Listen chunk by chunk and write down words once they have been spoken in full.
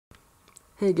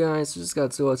Hey guys, this is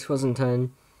Godzilla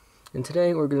 2010, and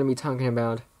today we're going to be talking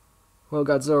about, well,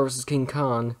 Godzilla vs. King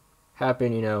Kong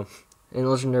happened, in the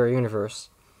Legendary Universe.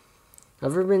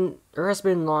 There has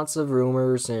been lots of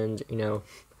rumors and,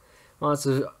 lots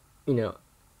of,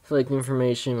 fake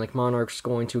information, like monarchs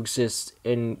going to exist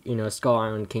in, Skull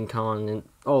Island, King Kong, and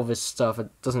all this stuff.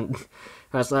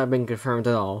 Has not been confirmed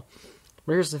at all.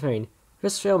 But here's the thing.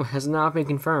 This film has not been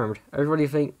confirmed.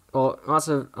 Lots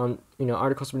of,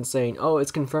 articles have been saying, oh,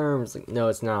 it's confirmed. It's like, no,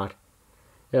 it's not.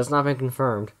 It has not been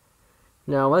confirmed.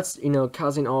 Now, what's,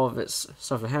 causing all of this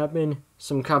stuff to happen?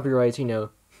 Some copyright,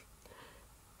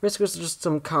 basically just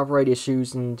some copyright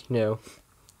issues and,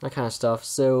 that kind of stuff.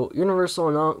 So, Universal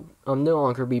will no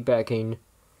longer be backing,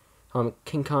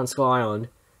 King Kong Skull Island.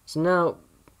 So now,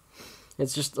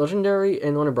 it's just Legendary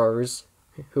and Warner Brothers,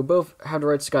 who both have the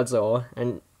rights to Godzilla,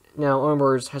 and now Warner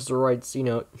Brothers has the rights,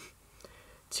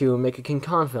 to make a King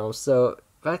Kong film. So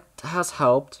that has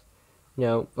helped,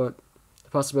 with the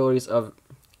possibilities of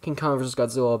King Kong vs.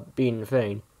 Godzilla being a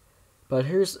thing. But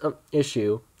here's an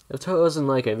issue. If Toho doesn't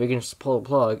like it, they can just pull the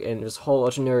plug, and this whole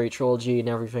Legendary Trilogy and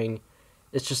everything,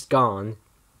 it's just gone.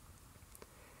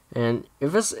 And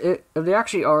if they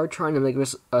actually are trying to make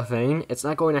this a thing, it's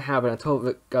not going to happen until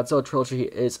the Godzilla Trilogy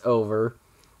is over.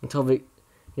 Until they,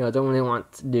 don't really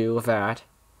want to do with that.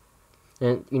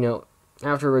 And,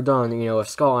 after we're done, with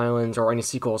Skull Islands or any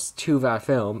sequels to that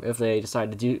film, if they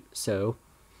decide to do so.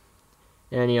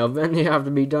 And, then they have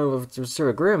to be done with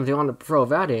Pacific Rim, they want to throw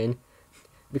that in,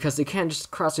 because they can't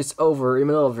just cross this over in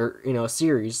the middle of their,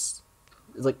 series.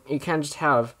 It's like, you can't just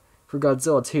have, for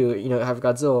Godzilla 2, have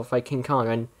Godzilla fight King Kong,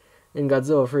 and in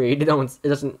Godzilla 3, it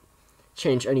doesn't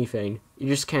change anything. You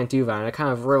just can't do that, and it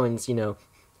kind of ruins, like,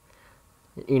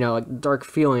 dark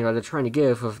feeling that they're trying to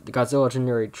give with the Godzilla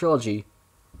Legendary Trilogy.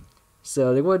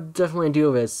 So they would definitely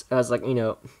do this as, like,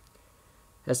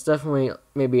 as definitely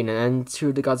maybe an end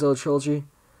to the Godzilla Trilogy.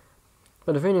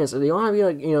 But the thing is, if they want to be,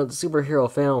 like, the superhero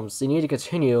films, they need to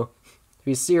continue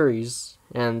these series,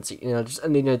 and, just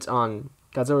ending it on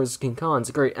Godzilla vs. King Kong is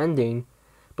a great ending,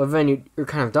 but then you're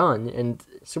kind of done, and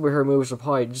superhero movies will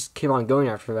probably just keep on going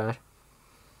after that.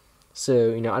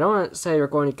 So, I don't want to say we're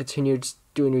going to continue just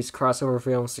doing these crossover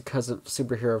films because of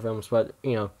superhero films, but,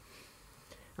 I'm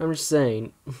just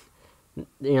saying,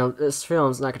 this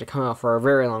film's not going to come out for a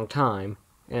very long time,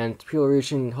 and people really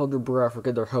shouldn't hold their breath or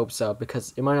get their hopes up,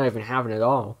 because it might not even happen at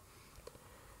all.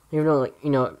 Even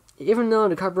though,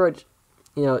 the copyright,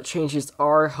 changes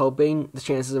are helping the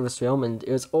chances of this film, and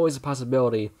it was always a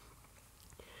possibility.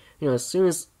 As soon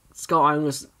as Skull Island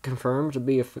was confirmed to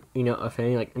be a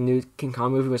thing, like a new King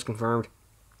Kong movie was confirmed,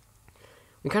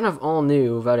 we kind of all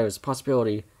knew that it was a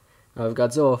possibility of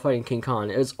Godzilla fighting King Kong.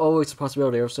 It was always a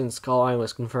possibility ever since Skull Island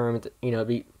was confirmed,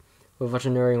 be with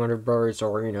Legendary Warner Brothers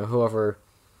or, whoever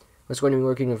was going to be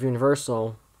working with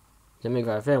Universal to make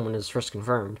that film when it was first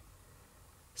confirmed.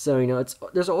 So,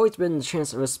 there's always been the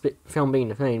chance of this film being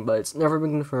a thing, but it's never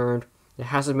been confirmed, it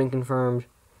hasn't been confirmed,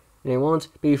 and it won't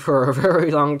be for a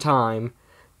very long time,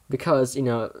 because,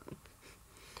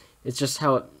 it's just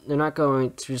how they're not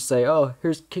going to just say, oh,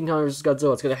 here's King Kong vs.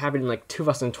 Godzilla, it's going to happen in, like,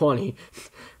 2020.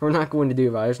 We're not going to do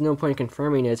that. There's no point in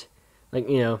confirming it, like,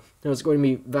 that it's going to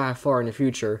be that far in the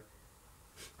future.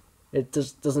 It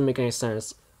just doesn't make any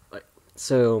sense.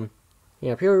 So,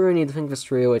 people really need to think this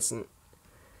through. It's,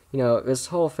 this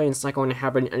whole thing's not going to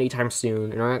happen anytime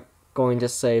soon, and I'm not going to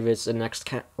say this in the next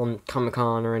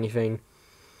Comic-Con or anything.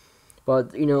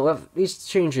 But, with these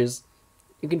changes,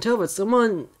 you can tell that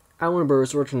someone Warner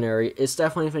Bros. Legendary is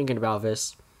definitely thinking about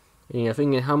this, and,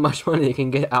 thinking how much money they can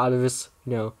get out of this,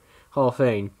 whole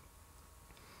thing.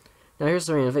 Now, here's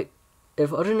the thing,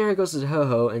 if Legendary goes to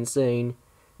Toho and saying,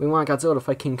 we want Godzilla to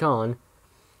fight King Kong,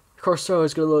 of course Toho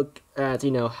is going to look at,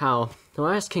 how the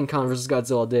last King Kong vs.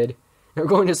 Godzilla did, and we're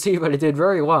going to see that it did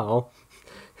very well,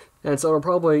 and so we'll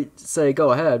probably say,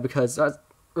 go ahead, because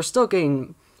we're still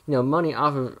getting, money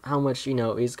off of how much,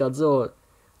 these Godzilla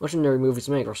Legendary movies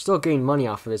make. We're still getting money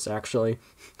off of this, actually.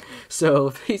 So,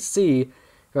 if they see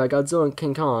Godzilla and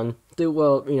King Kong do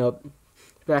well,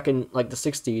 back in, like, the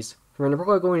 60s, then they're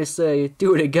probably going to say,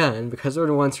 do it again, because they're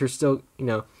the ones who are still,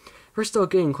 we're still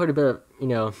getting quite a bit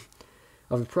of,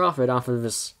 of profit off of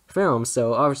this film,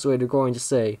 so obviously they're going to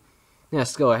say,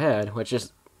 yes, go ahead, which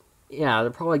is, they're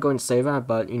probably going to say that,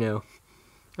 but,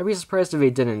 I'd be surprised if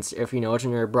they didn't, if,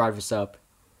 Legendary brought this up.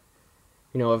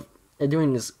 If they're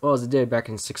doing as well as it did back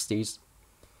in the 60s.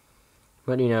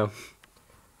 But,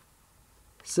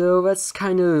 so that's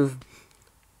kind of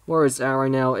where it's at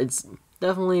right now. It's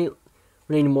definitely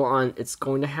leaning more on it's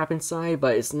going to happen side,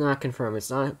 but it's not confirmed. It's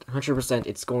not 100%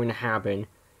 it's going to happen.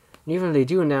 And even if they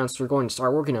do announce they're going to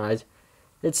start working on it,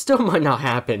 it still might not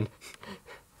happen.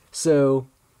 So,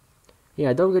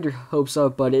 yeah, don't get your hopes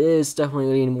up, but it is definitely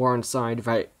leaning more on the side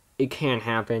that it can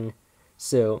happen.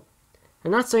 So,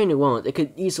 I'm not saying it won't. It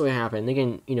could easily happen. They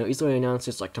can, easily announce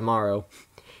this like tomorrow.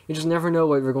 You just never know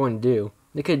what they're going to do.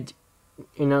 They could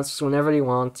announce this whenever they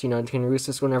want. They can release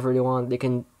this whenever they want. They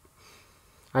can.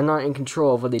 I'm not in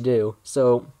control of what they do.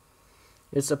 So,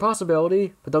 it's a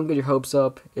possibility, but don't get your hopes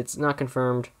up. It's not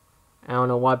confirmed. I don't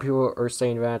know why people are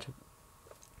saying that.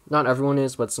 Not everyone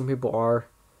is, but some people are.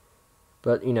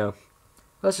 But,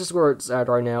 that's just where it's at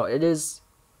right now. It is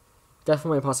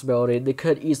definitely a possibility. They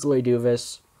could easily do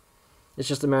this. It's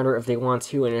just a matter if they want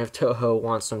to, and if Toho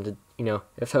wants them to,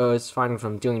 if Toho is fine with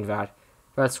them doing that.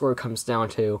 That's where it comes down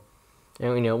to.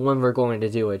 And, when we're going to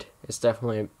do it. It's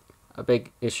definitely a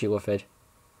big issue with it.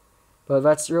 But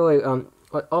that's really,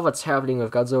 all that's happening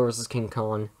with Godzilla vs. King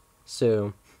Kong.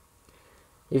 So,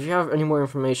 if you have any more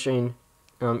information,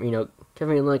 give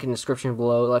me a link in the description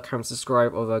below. Like, comment,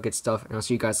 subscribe, all that good stuff, and I'll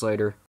see you guys later.